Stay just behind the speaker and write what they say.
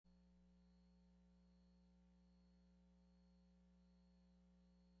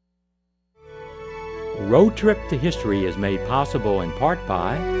Road Trip to History is made possible in part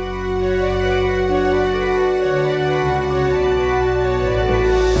by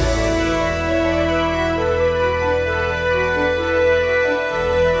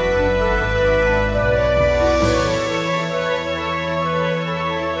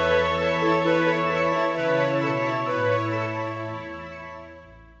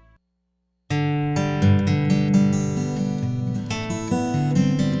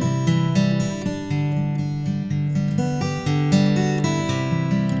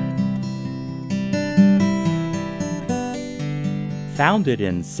Founded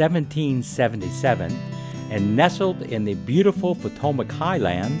in 1777 and nestled in the beautiful Potomac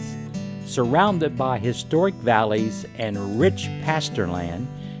Highlands, surrounded by historic valleys and rich pasture land,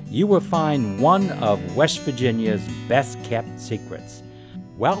 you will find one of West Virginia's best-kept secrets.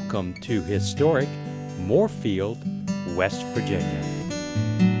 Welcome to historic Moorefield, West Virginia.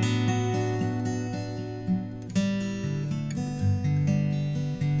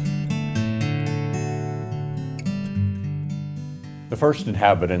 The first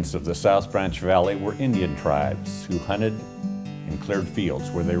inhabitants of the South Branch Valley were Indian tribes who hunted and cleared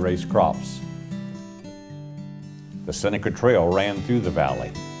fields where they raised crops. The Seneca Trail ran through the valley.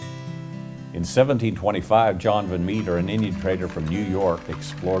 In 1725, John Van Meter, an Indian trader from New York,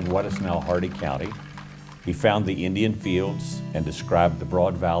 explored what is now Hardy County. He found the Indian fields and described the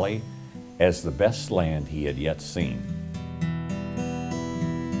broad valley as the best land he had yet seen.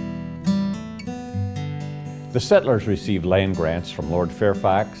 The settlers received land grants from Lord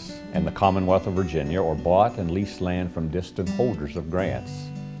Fairfax and the Commonwealth of Virginia, or bought and leased land from distant holders of grants.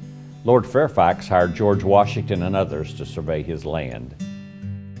 Lord Fairfax hired George Washington and others to survey his land.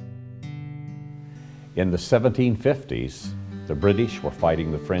 In the 1750s, the British were fighting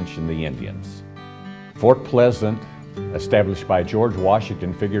the French and the Indians. Fort Pleasant, established by George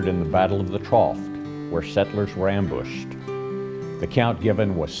Washington, figured in the Battle of the Trough, where settlers were ambushed. The count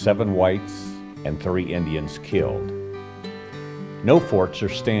given was 7 whites and 3 Indians killed. No forts are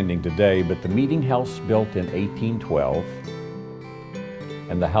standing today, but the meeting house built in 1812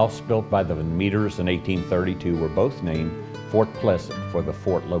 and the house built by the Van Meters in 1832 were both named Fort Pleasant for the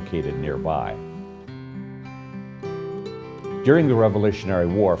fort located nearby. During the Revolutionary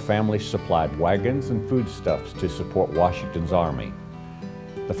War, families supplied wagons and foodstuffs to support Washington's army.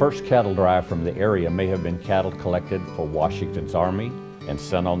 The first cattle drive from the area may have been cattle collected for Washington's army and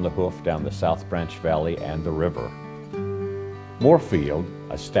sent on the hoof down the South Branch Valley and the river. Moorefield,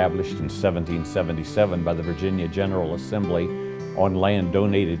 established in 1777 by the Virginia General Assembly on land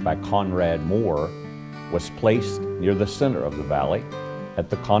donated by Conrad Moore, was placed near the center of the valley at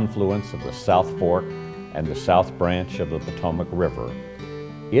the confluence of the South Fork and the South Branch of the Potomac River.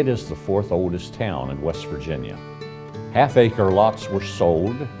 It is the 4th oldest town in West Virginia. Half-acre lots were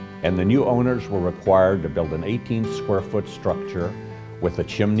sold, and the new owners were required to build an 18-square-foot structure with a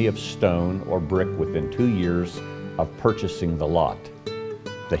chimney of stone or brick within 2 years of purchasing the lot.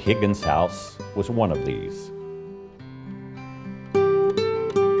 The Higgins House was one of these.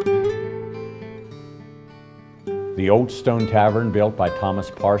 The Old Stone Tavern, built by Thomas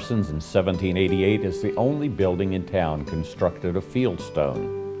Parsons in 1788, is the only building in town constructed of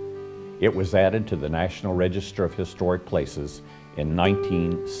fieldstone. It was added to the National Register of Historic Places in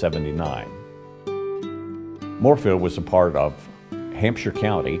 1979. Moorefield was a part of Hampshire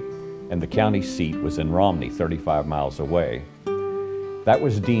County, and the county seat was in Romney, 35 miles away. That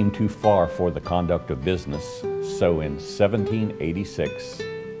was deemed too far for the conduct of business, so in 1786,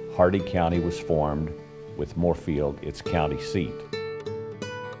 Hardy County was formed, with Moorefield its county seat.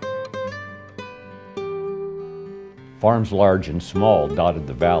 Farms large and small dotted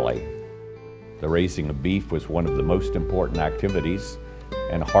the valley. The raising of beef was one of the most important activities,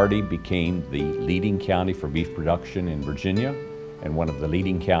 and Hardy became the leading county for beef production in Virginia and one of the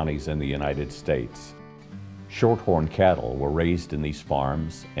leading counties in the United States. Shorthorn cattle were raised in these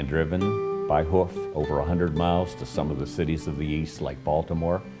farms and driven by hoof over 100 miles to some of the cities of the East like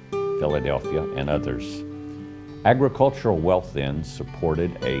Baltimore, Philadelphia, and others. Agricultural wealth then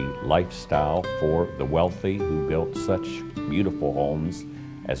supported a lifestyle for the wealthy who built such beautiful homes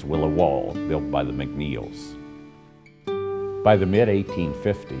as Willow Wall, built by the McNeils. By the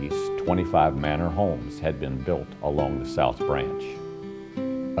mid-1850s, 25 manor homes had been built along the South Branch.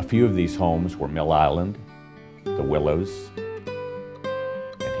 A few of these homes were Mill Island, the Willows,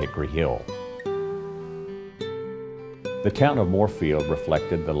 and Hickory Hill. The town of Moorefield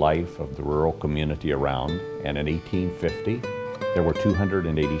reflected the life of the rural community around, and in 1850, there were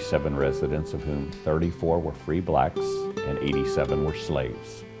 287 residents, of whom 34 were free blacks and 87 were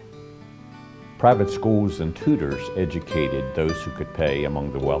slaves. Private schools and tutors educated those who could pay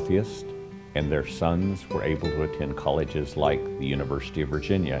among the wealthiest, and their sons were able to attend colleges like the University of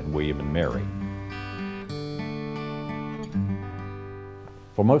Virginia and William and Mary.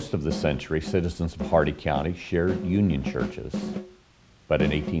 For most of the century, citizens of Hardee County shared Union churches. But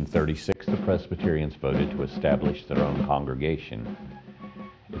in 1836, the Presbyterians voted to establish their own congregation.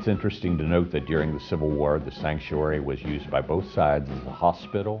 It's interesting to note that during the Civil War, the sanctuary was used by both sides as a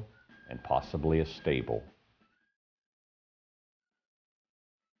hospital and possibly a stable.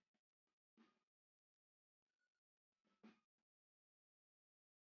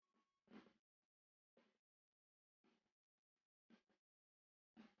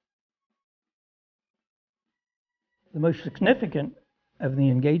 The most significant of the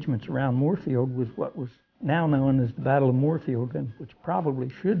engagements around Moorefield was what was now known as the Battle of Moorefield, and which probably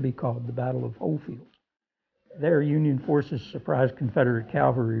should be called the Battle of Holyfield. There, Union forces surprised Confederate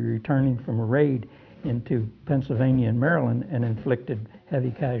cavalry returning from a raid into Pennsylvania and Maryland and inflicted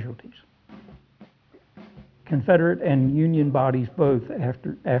heavy casualties. Confederate and Union bodies both,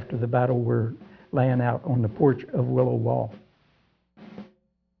 after the battle, were laying out on the porch of Willow Wall.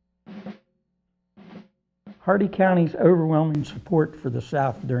 Hardee County's overwhelming support for the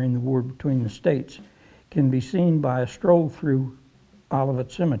South during the war between the states can be seen by a stroll through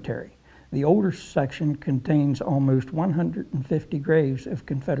Olivet Cemetery. The older section contains almost 150 graves of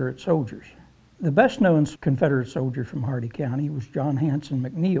Confederate soldiers. The best-known Confederate soldier from Hardee County was John Hanson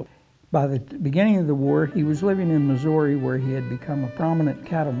McNeil. By the beginning of the war, he was living in Missouri, where he had become a prominent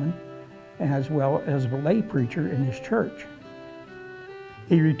cattleman as well as a lay preacher in his church.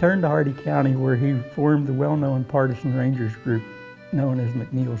 He returned to Hardee County, where he formed the well-known partisan Rangers group known as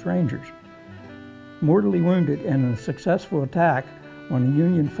McNeil's Rangers. Mortally wounded in a successful attack on a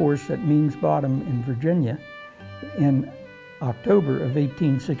Union force at Means Bottom in Virginia in October of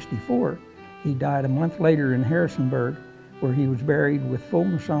 1864, he died a month later in Harrisonburg, where he was buried with full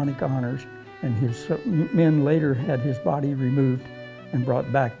Masonic honors, and his men later had his body removed and brought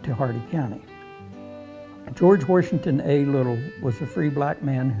back to Hardee County. George Washington A. Little was a free black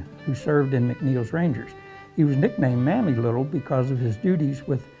man who served in McNeil's Rangers. He was nicknamed Mammy Little because of his duties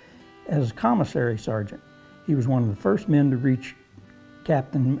as commissary sergeant. He was one of the first men to reach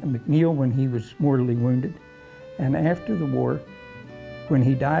Captain McNeil when he was mortally wounded. And after the war, when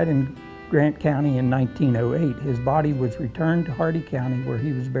he died in Grant County in 1908, his body was returned to Hardee County, where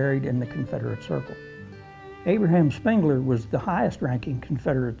he was buried in the Confederate Circle. Abraham Spengler was the highest-ranking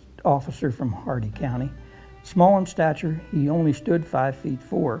Confederate officer from Hardee County. Small in stature, he only stood 5 feet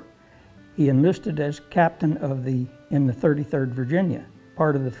 4. He enlisted as captain in the 33rd Virginia,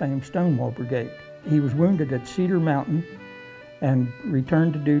 part of the famed Stonewall Brigade. He was wounded at Cedar Mountain and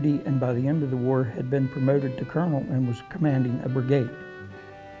returned to duty, and by the end of the war had been promoted to colonel and was commanding a brigade.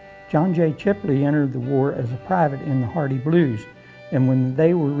 John J. Chipley entered the war as a private in the Hardee Blues, and when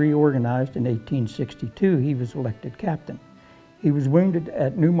they were reorganized in 1862, he was elected captain. He was wounded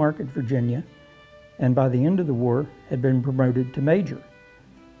at New Market, Virginia, and by the end of the war had been promoted to major.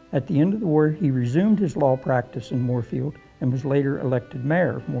 At the end of the war, he resumed his law practice in Moorefield and was later elected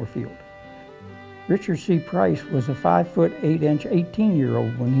mayor of Moorefield. Richard C. Price was a 5 foot 8 inch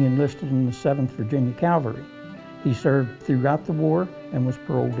 18-year-old when he enlisted in the 7th Virginia Cavalry. He served throughout the war and was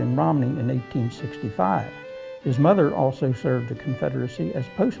paroled in Romney in 1865. His mother also served the Confederacy as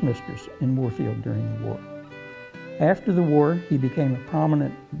postmistress in Moorefield during the war. After the war, he became a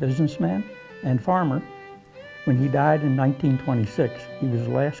prominent businessman and farmer. When he died in 1926, he was the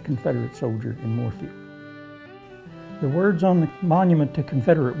last Confederate soldier in Moorefield. The words on the monument to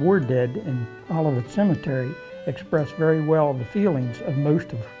Confederate war dead in Olivet Cemetery express very well the feelings of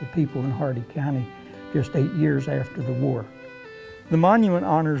most of the people in Hardee County just 8 years after the war. The monument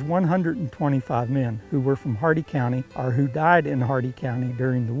honors 125 men who were from Hardee County or who died in Hardee County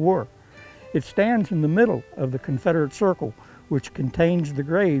during the war. It stands in the middle of the Confederate Circle, which contains the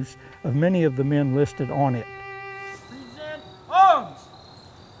graves of many of the men listed on it. Present arms!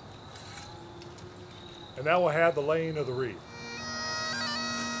 And now we'll have the laying of the wreath.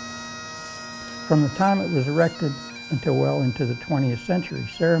 From the time it was erected until well into the 20th century,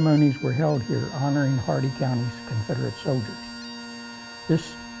 ceremonies were held here honoring Hardee County's Confederate soldiers.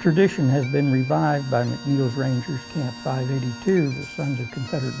 This tradition has been revived by McNeil's Rangers Camp 582, the Sons of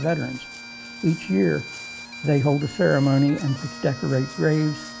Confederate Veterans. Each year, they hold a ceremony and decorate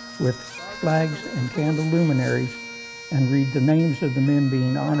graves with flags and candle luminaries and read the names of the men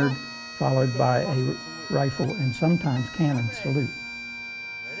being honored, followed by a rifle and sometimes cannon salute.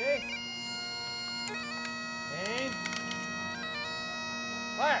 Ready? Aim.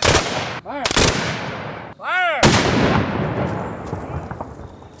 Fire! Fire! Fire!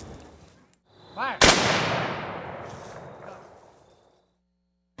 Fire!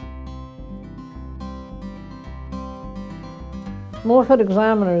 Moorefield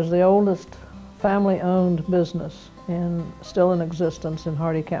Examiner is the oldest family-owned business still in existence in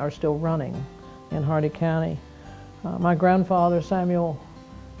Hardy County, or still running in Hardy County. My grandfather, Samuel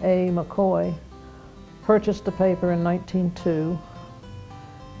A. McCoy, purchased the paper in 1902,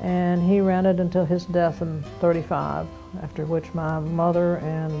 and he ran it until his death in '35, after which my mother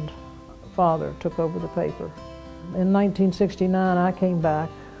and father took over the paper. In 1969, I came back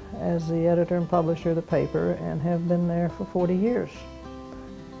as the editor and publisher of the paper and have been there for 40 years.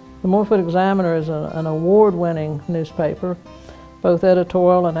 The Moorefield Examiner is an award-winning newspaper, both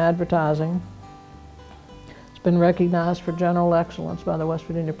editorial and advertising. It's been recognized for general excellence by the West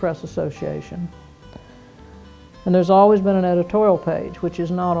Virginia Press Association. And there's always been an editorial page, which is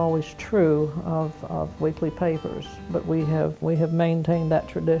not always true of weekly papers, but we have maintained that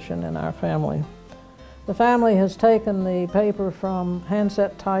tradition in our family. The family has taken the paper from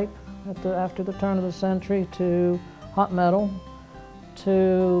handset type after the turn of the century to hot metal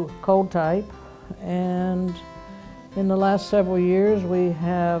to cold type, and in the last several years we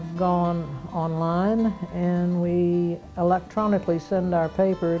have gone online and we electronically send our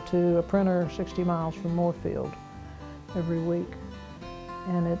paper to a printer 60 miles from Moorefield every week.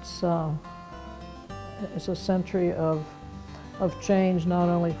 And it's a century of change, not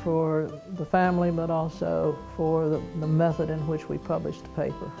only for the family but also for the method in which we publish the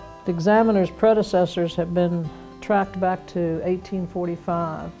paper. The Examiner's predecessors have been tracked back to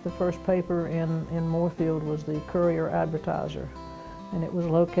 1845. The first paper in Moorefield was the Courier Advertiser, and it was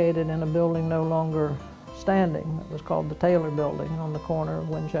located in a building no longer standing. It was called the Taylor Building on the corner of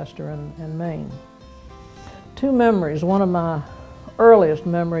Winchester and Main. Two memories. One of my earliest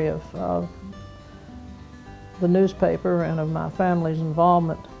memory of the newspaper and of my family's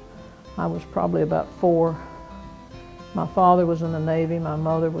involvement. I was probably about 4. My father was in the Navy. My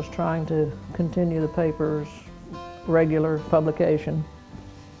mother was trying to continue the paper's regular publication.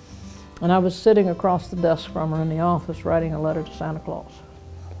 And I was sitting across the desk from her in the office writing a letter to Santa Claus.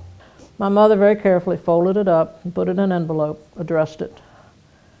 My mother very carefully folded it up and put it in an envelope, addressed it,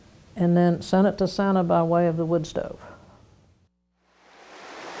 and then sent it to Santa by way of the wood stove.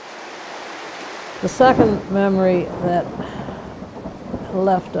 The second memory that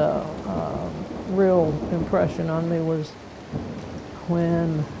left a real impression on me was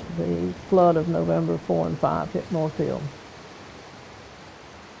when the flood of November 4 and 5 hit Moorefield.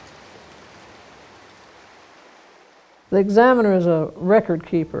 The Examiner is a record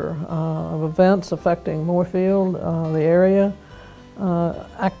keeper of events affecting Moorefield, the area,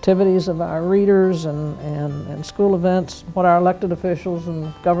 activities of our readers and school events, what our elected officials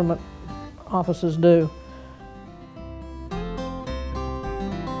and government offices do.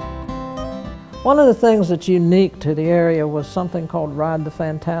 One of the things that's unique to the area was something called Ride the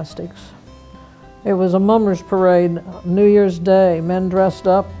Fantastics. It was a mummers parade, New Year's Day. Men dressed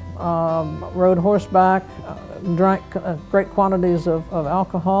up, rode horseback, drank great quantities of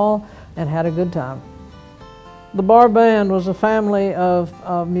alcohol, and had a good time. The bar band was a family of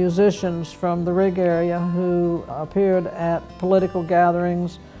musicians from the Rig area who appeared at political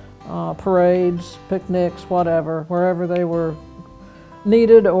gatherings, parades, picnics, whatever, wherever they were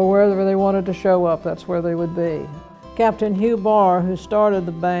needed or wherever they wanted to show up, that's where they would be. Captain Hugh Barr, who started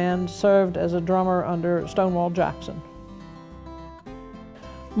the band, served as a drummer under Stonewall Jackson.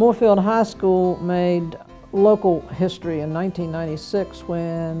 Moorefield High School made local history in 1996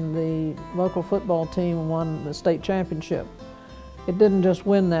 when the local football team won the state championship. It didn't just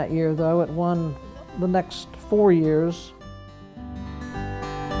win that year, though. It won the next 4 years.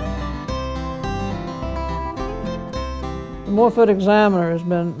 The Moorefield Examiner has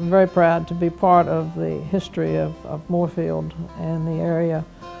been very proud to be part of the history of Moorefield and the area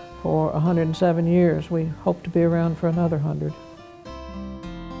for 107 years. We hope to be around for another 100.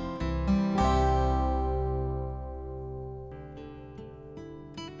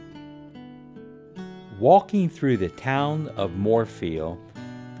 Walking through the town of Moorefield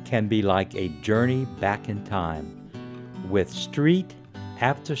can be like a journey back in time, with street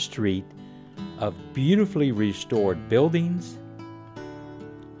after street of beautifully restored buildings,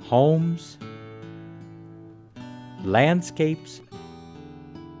 homes, landscapes,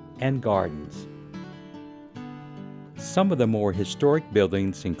 and gardens. Some of the more historic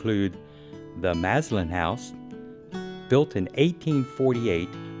buildings include the Maslin House, built in 1848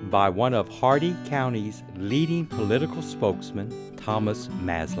 by one of Hardy County's leading political spokesmen, Thomas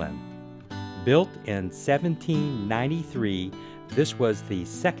Maslin. Built in 1793, this was the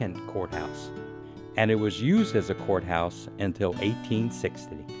second courthouse, and it was used as a courthouse until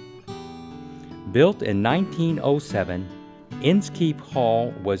 1860. Built in 1907, Innskeep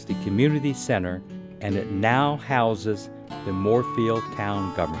Hall was the community center, and it now houses the Moorefield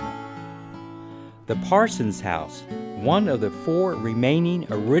town government. The Parsons House, one of the 4 remaining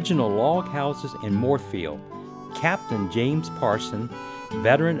original log houses in Moorefield, Captain James Parson,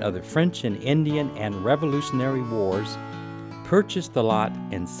 veteran of the French and Indian and Revolutionary Wars, purchased the lot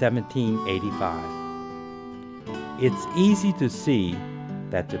in 1785. It's easy to see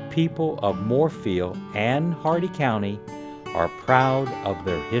that the people of Moorefield and Hardy County are proud of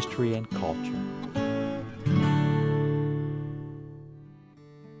their history and culture.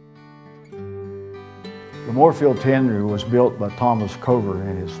 The Moorefield Tannery was built by Thomas Cover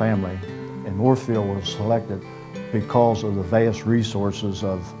and his family, and Moorefield was selected because of the vast resources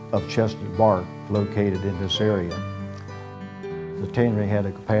of chestnut bark located in this area. The tannery had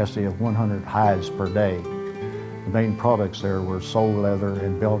a capacity of 100 hides per day. The main products there were sole leather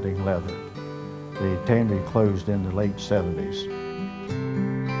and belting leather. The tannery closed in the late 70s.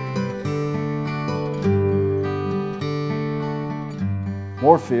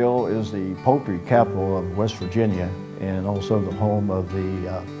 Moorefield is the poultry capital of West Virginia and also the home of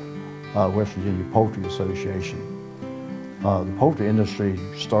the West Virginia Poultry Association. The poultry industry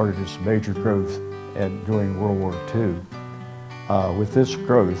started its major growth during World War II. With this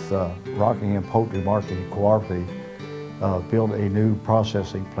growth, Rockingham Poultry Marketing Cooperative built a new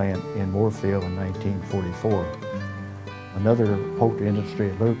processing plant in Moorefield in 1944. Another poultry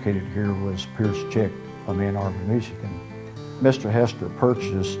industry located here was Pierce Chick of Ann Arbor, Michigan. Mr. Hester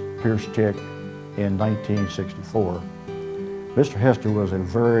purchased Pierce Chick in 1964. Mr. Hester was a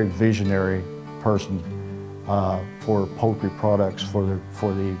very visionary person for poultry products for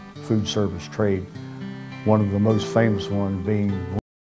the food service trade. One of the most famous ones being